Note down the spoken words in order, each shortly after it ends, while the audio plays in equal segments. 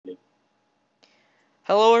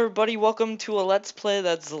Hello everybody, welcome to a Let's Play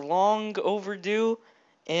that's long overdue,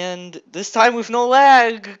 and this time with no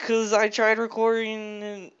lag, because I tried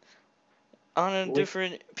recording on a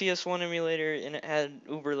different PS1 emulator and it had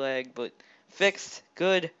uber lag, but fixed,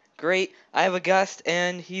 good, great. I have a guest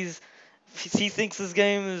and he thinks this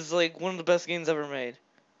game is like one of the best games ever made.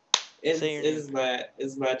 Is my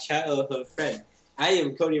childhood friend. I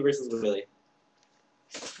am Cody versus Willie.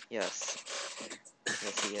 Yes.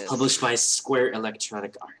 Yes, he is. Published by Square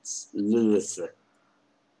Electronic Arts.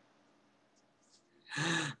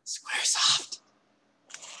 Squaresoft.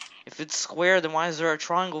 If it's square, then why is there a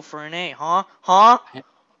triangle for an A, huh? Huh?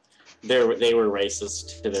 They were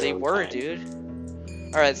racist to their They own were, kind.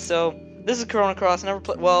 dude. Alright, so this is Chrono Cross. Never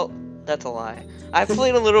played. Well, that's a lie. I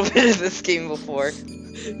played a little bit of this game before.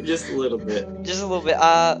 Just a little bit. Just a little bit.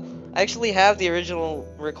 I actually have the original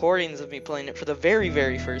recordings of me playing it for the very,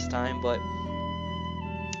 very first time, but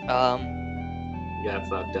Got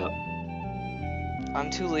fucked up. I'm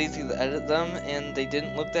too lazy to edit them, and they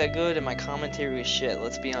didn't look that good, and my commentary was shit.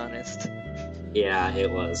 Let's be honest. Yeah,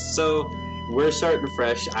 it was. So we're starting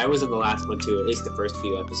fresh. I was in the last one too, at least the first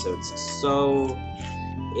few episodes. So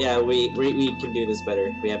yeah, we can do this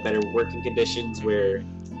better. We have better working conditions.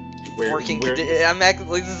 I'm acting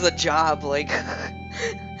like this is a job, like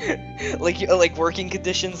like working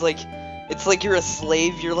conditions. Like it's like you're a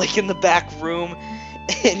slave. You're like in the back room,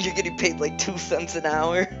 and you're getting paid like 2 cents an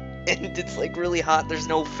hour. And it's like really hot, there's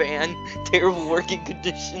no fan, terrible working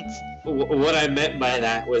conditions. What I meant by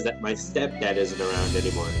that was that my stepdad isn't around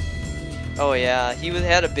anymore. Oh yeah, he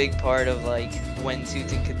had a big part of like when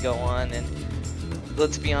Tootin could go on, and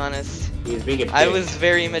let's be honest, He was being a dick. I was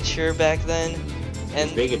very mature back then,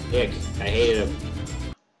 and He was being a dick. I hated him.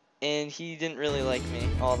 And he didn't really like me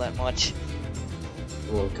all that much.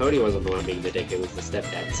 Well, Cody wasn't the one being the dick, it was the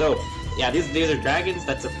stepdad. So, yeah, these are dragons,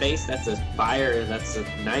 that's a face, that's a fire, that's a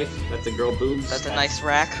knife, that's a girl boobs. That's a nice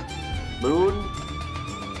rack. Moon.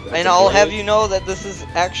 And I'll have you know that this is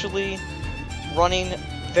actually running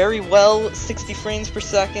very well, 60 frames per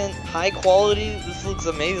second, high quality. This looks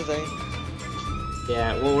amazing.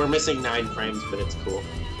 Yeah, well, we're missing 9 frames, but it's cool.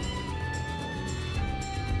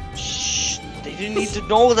 Shh, they didn't need to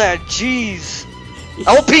know that, jeez.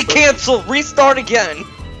 LP cancel, restart again.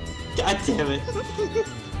 God damn it.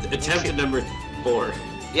 Attempt to number 4.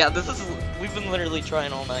 Yeah, we've been literally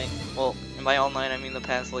trying all night. Well, and by all night I mean the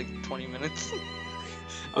past like 20 minutes.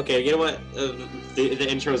 Okay, you know what? The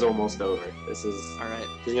intro's almost over. This is... Alright.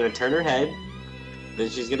 She's gonna turn her head, then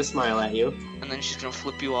she's gonna smile at you. And then she's gonna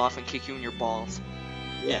flip you off and kick you in your balls.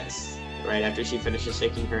 Yes. Right after she finishes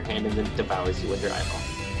shaking her hand and then devours you with her eyeball.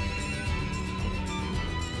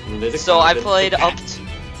 So I played up to...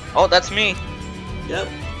 Oh, that's me. Yep.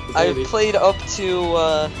 I played up to,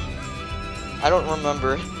 I don't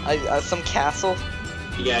remember. Some castle.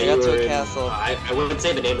 Yeah, I got to a castle. I wouldn't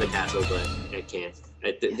say the name of the castle, but I can't.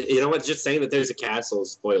 You know what? Just saying that there's a castle,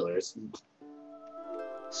 spoilers.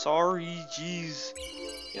 Sorry, jeez.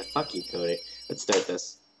 Yeah, fuck you, Cody. Let's start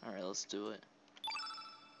this. Alright, let's do it.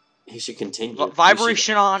 You should continue.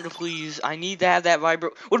 Vibration on, please. I need to have that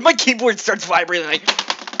vibrate. When my keyboard starts vibrating,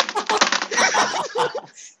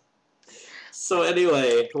 So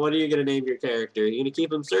anyway, what are you gonna name your character? Are you gonna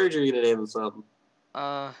keep him Surge or are you gonna name him something?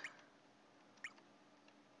 What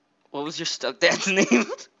was your stepdad's name?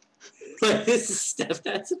 What is his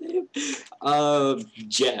stepdad's name?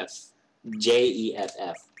 Jeff.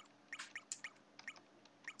 Jeff.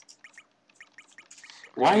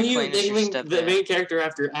 Why are you naming the main character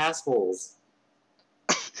after assholes?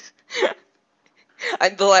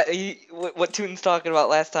 What Tootin's talking about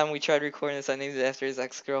last time we tried recording this, I named it after his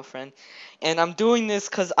ex-girlfriend. And I'm doing this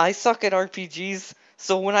because I suck at RPGs,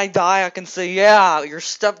 so when I die I can say, yeah, your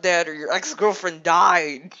stepdad or your ex-girlfriend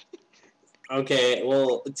died. Okay,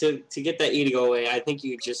 well, to get that E to go away, I think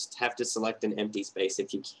you just have to select an empty space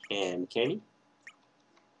if you can. Can you?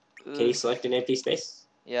 Can you select an empty space?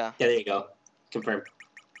 Yeah. Yeah, there you go. Confirm.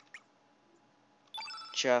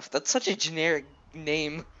 Jeff, that's such a generic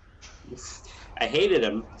name. I hated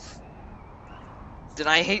him. Then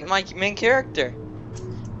I hate my main character.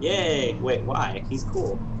 Yay! Wait, why? He's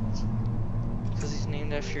cool. Because he's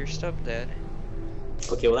named after your stepdad.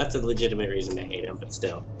 Okay, well that's a legitimate reason to hate him, but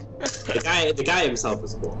still. The guy himself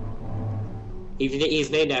is cool. He's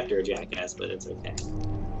named after a jackass, but it's okay.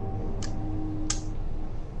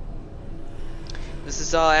 This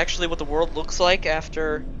is actually what the world looks like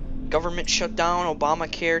after government shut down,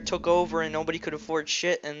 Obamacare took over, and nobody could afford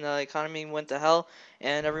shit, and the economy went to hell,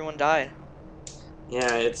 and everyone died.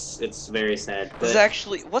 Yeah, it's very sad. This is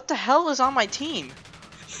actually... What the hell is on my team?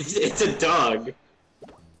 It's a dog.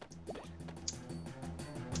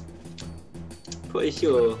 For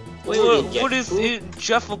sure. What is it,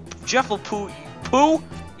 Jeff Poo? Poo?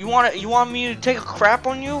 You want me to take a crap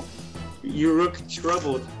on you? You look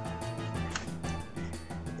troubled.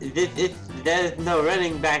 There's no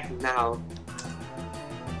running back now.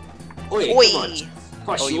 Oi, come on.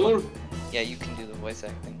 For sure. Yeah, you can do the voice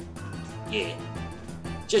acting. Yeah.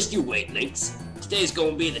 Just you wait, Lynx. Today's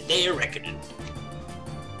gonna be the day of reckoning.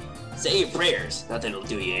 Say your prayers. Nothing'll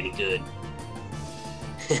do you any good.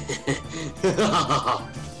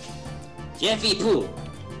 Jeffy Pooh.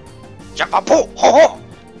 Jeffy Pooh. Ho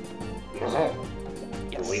ho.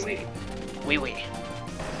 Yes. Wait.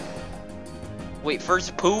 Wait,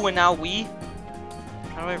 first Pooh and now we?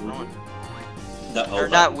 How do I run? The O Or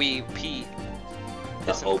button. not we, P.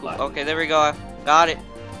 The O button. Okay, there we go. Got it.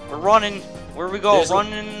 We're running. Where we go? There's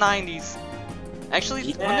Running in the 90s.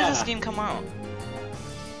 Actually, when did this game come out?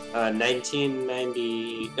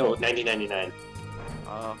 1999.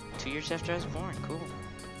 2 years after I was born. Cool.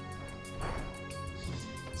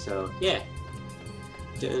 So, yeah.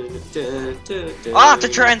 The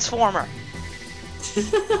Transformer!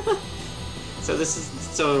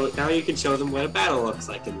 So now you can show them what a battle looks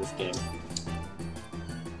like in this game.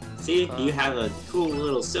 See, you have a cool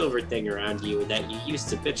little silver thing around you that you used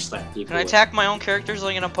to bitch slap people Can I attack my own characters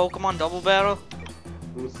like in a Pokemon double battle?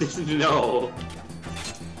 No.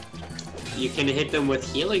 You can hit them with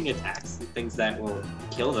healing attacks and things that will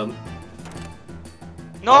kill them.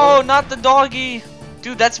 No, not the doggy!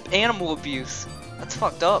 Dude, that's animal abuse. That's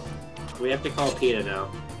fucked up. We have to call PETA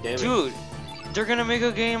now. Damn it. Dude, they're gonna make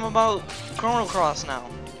a game about Chrono Cross now.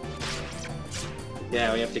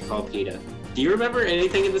 Yeah, we have to call PETA. Do you remember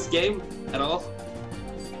anything in this game at all?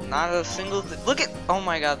 Not a single thing. Look at. Oh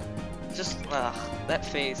my god. Just. That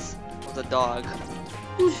face of the dog.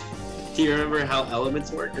 Do you remember how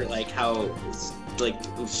elements work or like how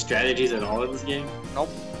strategies at all in this game? Nope.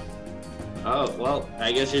 Oh, well,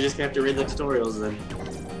 I guess you're just gonna have to read the tutorials then.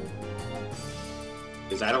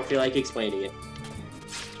 Because I don't feel like explaining it.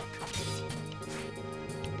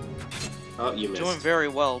 Oh, you missed. Doing very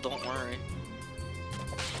well, don't worry.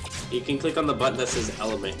 You can click on the button that says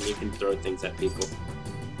element and you can throw things at people.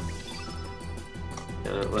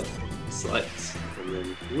 Select. And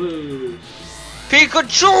then, woo!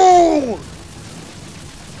 Pikachu!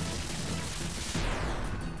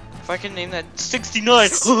 If I can name that 69.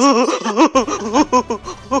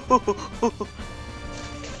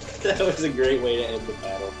 That was a great way to end the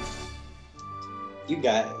battle. You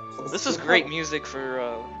got it. This is great music for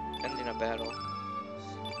ending a battle.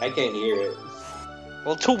 I can't hear it.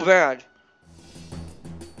 Well, too bad.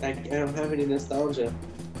 I don't have any nostalgia.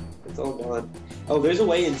 It's all gone. Oh, there's a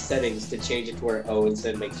way in settings to change it to where O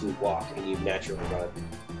instead makes you walk and you naturally run.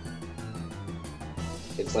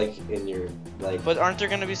 It's like in your But aren't there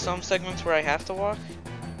gonna be some segments where I have to walk?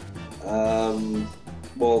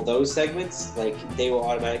 Well, those segments, they will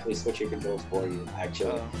automatically switch your controls for you,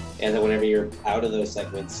 actually. Oh. And then whenever you're out of those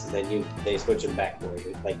segments, then they switch them back for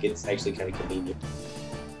you. It's actually kind of convenient.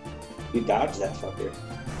 You dodged that fucker.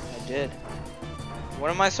 I did.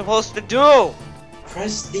 What am I supposed to do?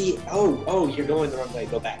 Press the... Oh, you're going the wrong way.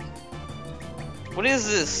 Go back. What is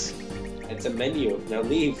this? It's a menu. Now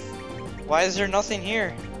leave. Why is there nothing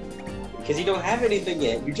here? Because you don't have anything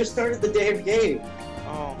yet. You just started the damn game.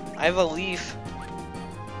 Oh, I have a leaf.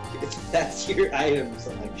 That's your item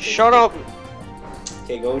selection. Shut up!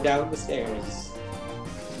 Okay, go down the stairs.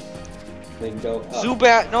 Then go up.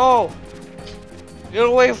 Zubat, no! Get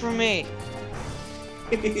away from me!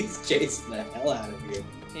 He's chasing the hell out of you.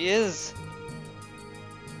 He is.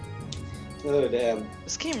 Oh, damn.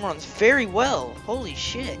 This game runs very well. Holy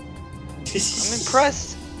shit. I'm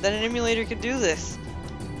impressed that an emulator could do this.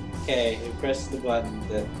 Okay, and press the button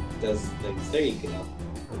that does things. There you go.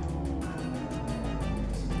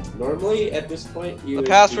 Normally, at this point, The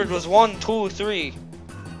password was 1, 2, 3.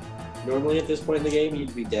 Normally, at this point in the game,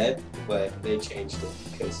 you'd be dead, but they changed it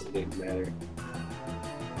because it didn't matter.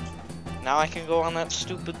 Now I can go on that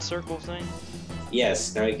stupid circle thing?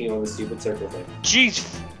 Yes, now you can go on the stupid circle thing. Jeez!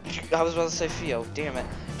 I was about to say Theo, damn it.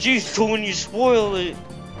 Jeez, Tootin, you spoiled it!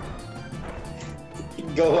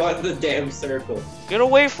 Go on the damn circle. Get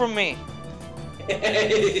away from me!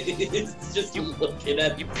 It's just you looking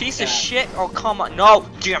at You piece of shit! Oh, come on. No!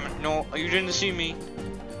 Damn it, no. You didn't see me.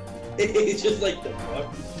 It's just like the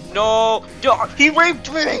fuck. No! He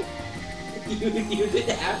raped me! You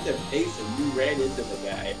didn't have to face him. You ran into the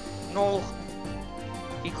guy. No.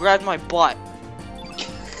 He grabbed my butt.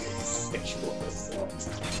 Sexual assault.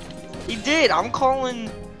 He did! I'm calling...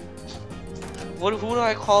 Who do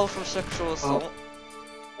I call for sexual assault?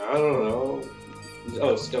 I don't know.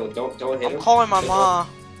 Oh, still, don't hit him. I'm calling my ma.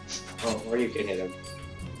 Oh, or you can hit him.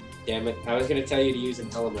 Damn it! I was gonna tell you to use an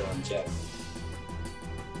element on Jeff.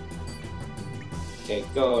 Okay,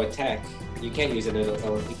 go attack. You can't use an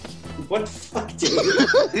element. What the fuck,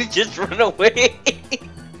 dude? Just run away.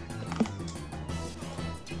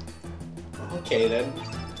 Okay then.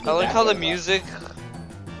 I like how the music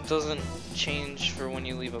doesn't change for when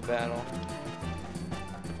you leave a battle.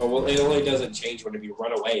 Oh well, it only doesn't change whenever you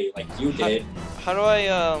run away, like you did. How do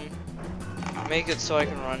I make it so I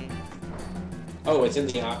can run? Oh, it's in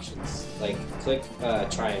the options. Like, click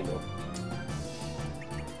triangle.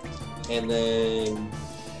 And then...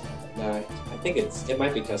 I think it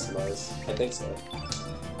might be customized. I think so.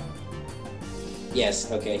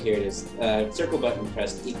 Yes, okay, here it is. Circle button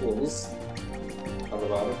pressed equals on the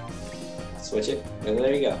bottom. Switch it, and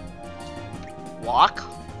there you go. Walk?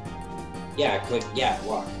 Yeah, click,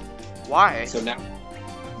 walk. Why? So now,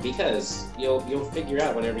 because you'll figure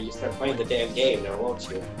out whenever you start playing the damn game now, won't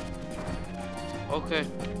you? Okay.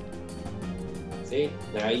 See?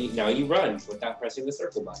 Now you run without pressing the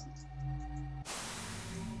circle button.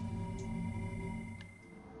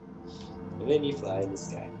 And then you fly in the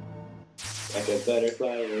sky. Like a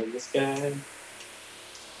butterfly in the sky.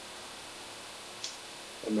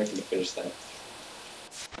 I'm not gonna finish that.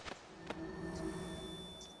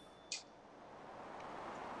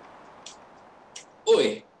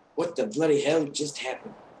 Oi! What the bloody hell just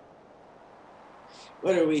happened?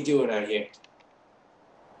 What are we doing out here?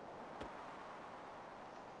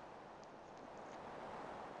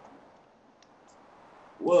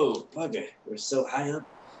 Whoa, bugger, we're so high up.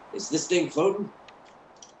 Is this thing floating?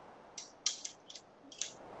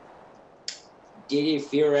 Did it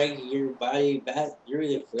feel like your body back through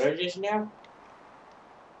the floor just now?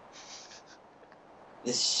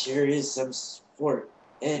 This sure is some sport.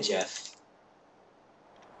 Eh, Jeff?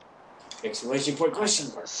 Exclamation point,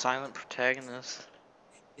 question mark. Silent protagonist.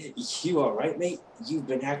 You alright, mate? You've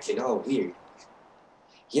been acting all weird.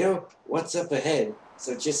 You know, what's up ahead,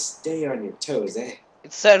 so just stay on your toes, eh?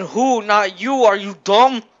 It said who, not you. Are you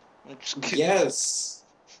dumb? I'm just kidding. Yes!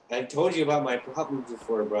 I told you about my problems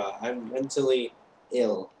before, bro. I'm mentally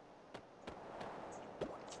ill.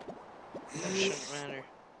 That shouldn't matter.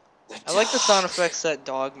 I like the sound effects that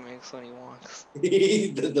dog makes when he walks.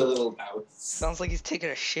 the little bounce. Sounds like he's taking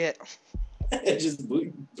a shit. Just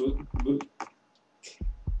boot, boot, boot.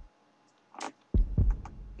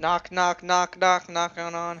 Knock, knock, knock, knock,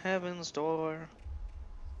 knocking on heaven's door.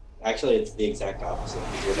 Actually, it's the exact opposite.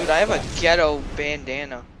 Dude, I have a ghetto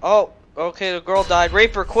bandana. Oh, okay, the girl died.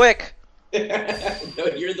 Rape her, quick! No,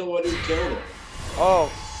 you're the one who killed her.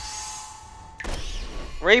 Oh.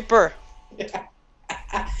 Rape her!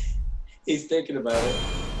 He's thinking about it.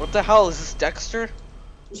 What the hell, is this Dexter?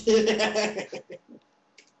 This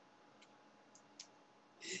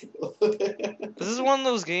is one of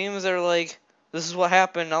those games that are like, this is what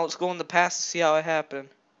happened, now let's go in the past to see how it happened.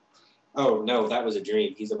 Oh, no, that was a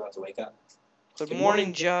dream. He's about to wake up. Good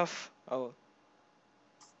morning, Jeff. Oh.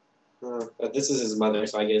 This is his mother,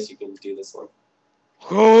 so I guess you can do this one.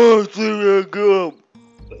 Oh, go.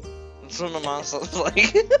 That's what my mom sounds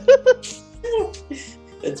like.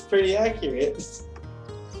 It's pretty accurate.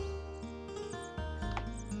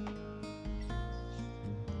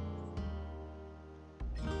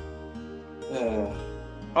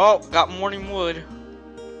 Oh, got morning wood.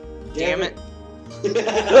 Damn it.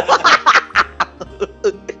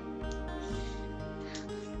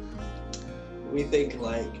 We think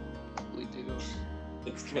like. We do.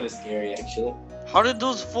 It's kind of scary, actually. How did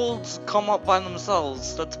those folds come up by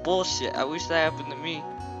themselves? That's bullshit. I wish that happened to me.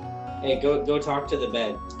 Hey, go talk to the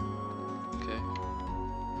bed. Okay.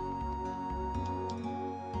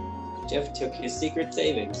 Jeff took his secret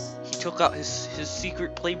savings. He took out his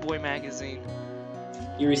secret Playboy magazine.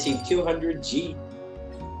 You received 200 G.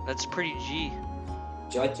 That's pretty G.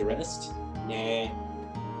 Would you like to rest? Nah.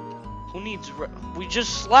 Who needs we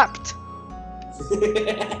just slept.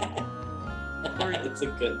 It's a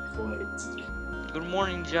good point. Good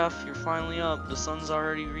morning, Jeff. You're finally up. The sun's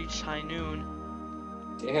already reached high noon.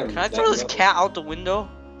 Damn. Can I throw this cat out the window?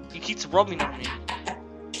 He keeps rubbing on me.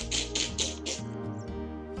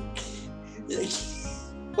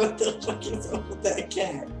 What the fuck is up with that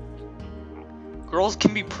cat? Girls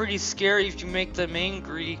can be pretty scary if you make them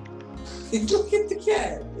angry. Look at the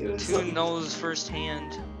cat. Tootin knows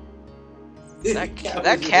firsthand. That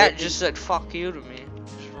cat just said fuck you to me.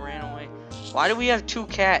 Just ran away. Why do we have two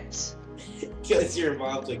cats? Because your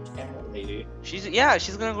mom's a cat lady. She's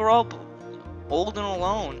gonna grow up old and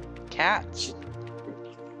alone. Cats.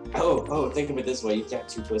 Oh, think of it this way. You've got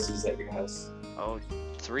 2 pussies at your house. Oh,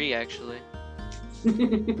 3 actually.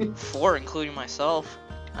 4 including myself.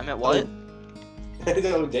 I'm at what?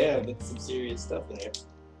 Oh, damn, that's some serious stuff there.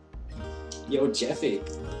 Yo, Jeffy.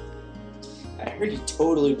 I heard you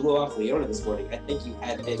totally blew off Leona this morning. I think you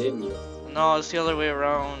had it in you. No, it's the other way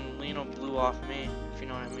around. Lena blew off me, if you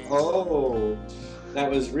know what I mean. Oh, that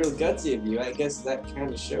was real gutsy of you. I guess that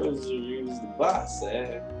kind of shows you was the boss,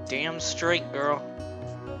 eh? Damn straight, girl.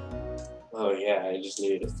 Oh yeah, I just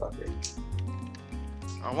needed to fuck her.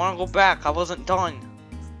 I want to go back. I wasn't done.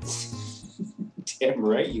 Damn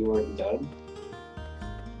right you weren't done.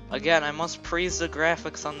 Again, I must praise the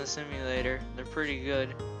graphics on the simulator. They're pretty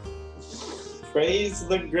good. Praise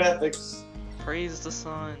the graphics. Praise the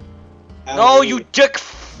sun. Howdy. No, you dick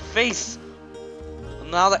face!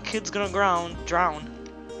 Now that kid's gonna drown. Drown.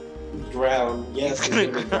 Yes, He's he's gonna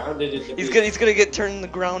gonna be grounded in the beach. He's gonna get turned into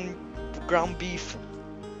ground beef.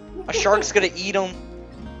 A shark's gonna eat him.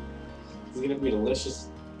 It's gonna be delicious.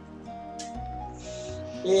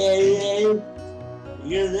 Yeah.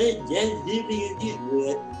 You're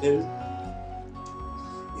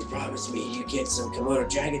you promised me you'd get some Komodo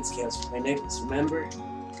dragon scales for my necklace, remember?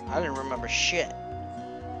 I didn't remember shit.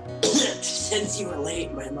 Since you were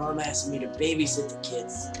late, my mom asked me to babysit the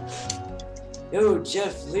kids. Yo,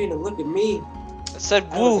 Jeff, Lena, look at me. I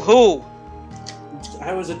said woo-hoo!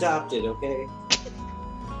 I was adopted, okay?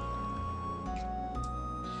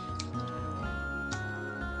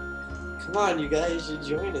 Come on, you guys should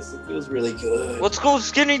join us. It feels really good. Let's go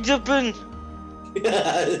skinny dipping!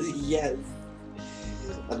 Yes.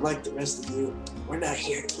 Unlike the rest of you, we're not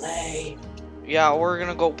here to play. Yeah, we're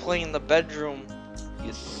gonna go play in the bedroom.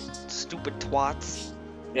 You stupid twats.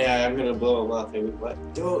 Yeah, I'm gonna blow him off. But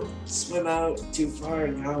don't swim out too far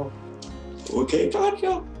now. Okay,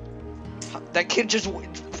 gotcha. That kid just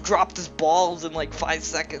dropped his balls in like 5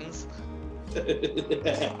 seconds.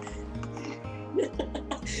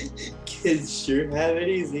 Kids sure have it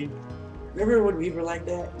easy. Remember when we were like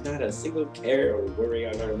that? Not a single care or worry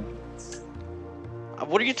on our minds.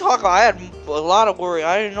 What are you talking about? I had a lot of worry.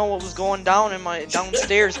 I didn't know what was going down in my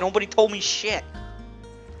downstairs. Nobody told me shit.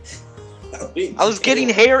 I was getting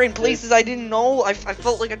hair in places I didn't know. I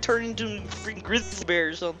felt like I turned into a freaking grizzly bear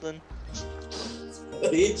or something.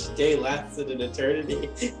 Each day lasted an eternity,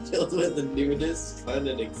 filled with the newness, fun,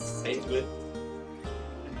 and excitement.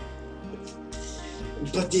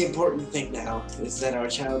 But the important thing now is that our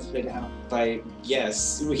child's been out by,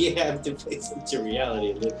 yes, we have to face into reality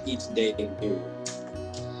and live each day new.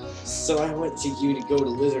 So I went to you to go to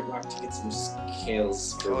Lizard Rock to get some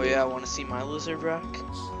scales for Oh me. yeah, I want to see my lizard rock.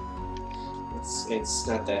 It's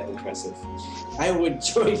not that impressive. I would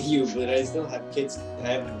join you, but I still have kids. I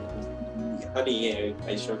have honey.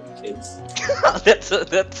 I shrunk the kids. that's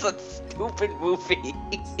a stupid movie.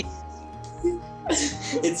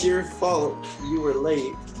 It's your fault. You were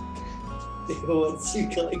late. Once you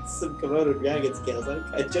collect some Komodo dragon scales, I'll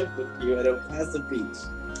catch up with you at a placid beach.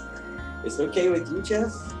 It's okay with you,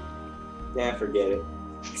 Jeff? Nah, forget it.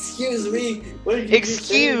 Excuse me. What did you just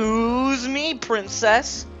say? Excuse me,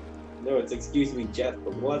 princess. No, it's excuse me, Jeff,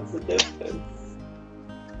 but what's the difference?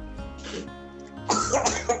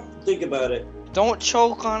 Think about it. Don't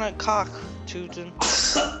choke on a cock, Tootin.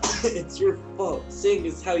 It's your fault. Seeing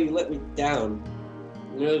as how you let me down.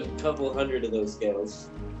 There's a couple hundred of those scales.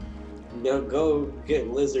 Now go get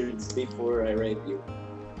lizards before I rape you.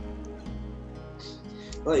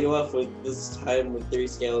 I'll let you off with this time with 3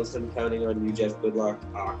 scales. I'm counting on you, Jeff. Good luck.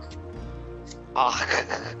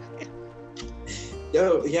 Ah.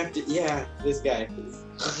 No, you have to. Yeah, this guy.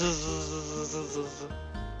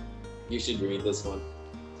 You should read this one.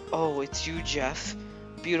 Oh, it's you, Jeff.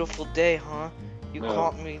 Beautiful day, huh? You No.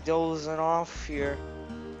 caught me dozing off here.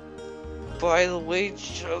 By the way,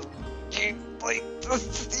 Jeff, you like to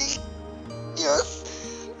see?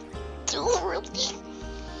 Yes. Do really?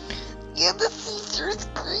 Yeah, the Seizures is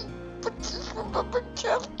great, but just remember,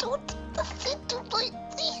 Jeff, don't take the fit too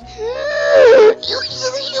lightly. You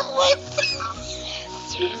really want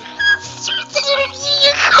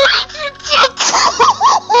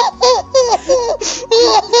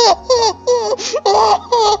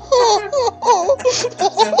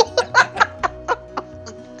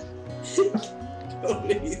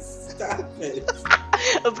Cody, stop it.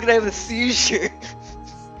 I was gonna have a seizure.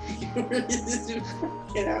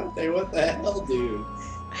 Get out there, what the hell, dude?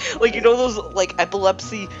 Like, you know those, like,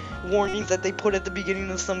 epilepsy warnings that they put at the beginning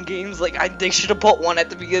of some games? Like, they should have put one at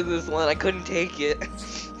the beginning of this one. I couldn't take it.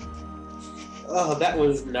 Oh, that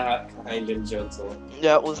was not kind and gentle.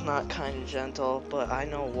 That was not kind and gentle, but I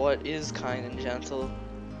know what is kind and gentle.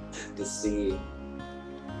 The sea.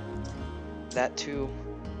 That too.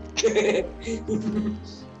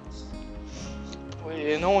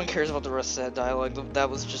 Wait, no one cares about the rest of that dialogue. That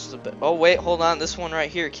was just a bit. Oh wait, hold on. This one right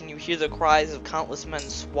here. Can you hear the cries of countless men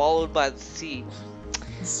swallowed by the sea?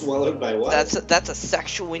 Swallowed by what? That's a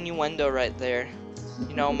sexual innuendo right there.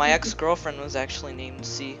 You know, my ex-girlfriend was actually named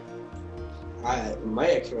C. My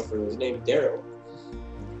ex-girlfriend was named Daryl.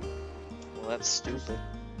 Well, that's stupid.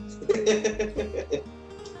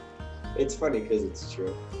 It's funny because it's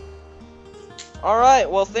true. Alright,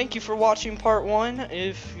 well, thank you for watching part 1.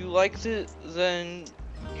 If you liked it, then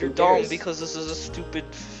you're dumb because this is a stupid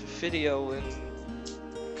video,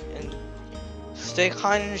 and stay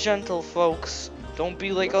kind and gentle, folks. Don't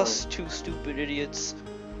be like us two stupid idiots.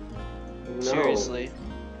 No. Seriously.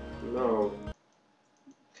 No.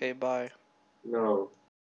 Okay, bye. No.